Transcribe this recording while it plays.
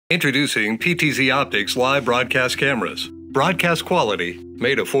Introducing PTZOptics live broadcast cameras. Broadcast quality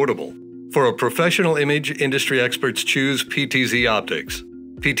made affordable. For a professional image, industry experts choose PTZOptics.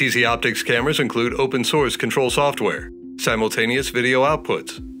 PTZOptics cameras include open source control software, simultaneous video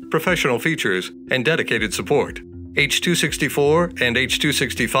outputs, professional features, and dedicated support. H.264 and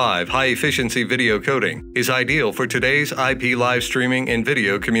H.265 high-efficiency video coding is ideal for today's IP live streaming and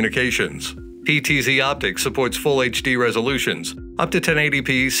video communications. PTZOptics supports full HD resolutions, up to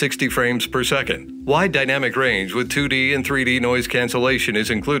 1080p 60 frames per second. Wide dynamic range with 2D and 3D noise cancellation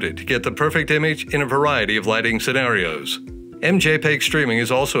is included to get the perfect image in a variety of lighting scenarios. MJPEG streaming is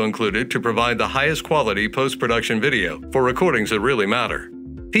also included to provide the highest quality post-production video for recordings that really matter.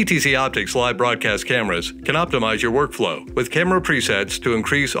 PTZOptics live broadcast cameras can optimize your workflow with camera presets to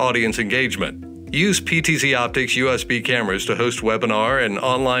increase audience engagement. Use PTZOptics USB cameras to host webinar and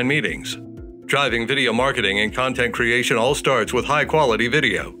online meetings. Driving video marketing and content creation all starts with high-quality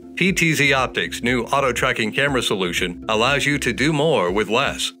video. PTZOptics' new auto-tracking camera solution allows you to do more with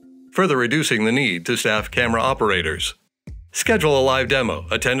less, further reducing the need to staff camera operators. Schedule a live demo,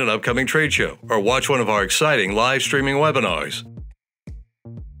 attend an upcoming trade show, or watch one of our exciting live streaming webinars.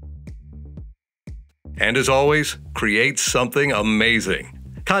 And as always, create something amazing.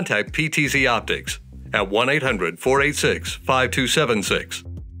 Contact PTZOptics at 1-800-486-5276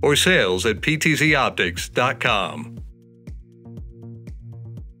 or sales@ptzoptics.com.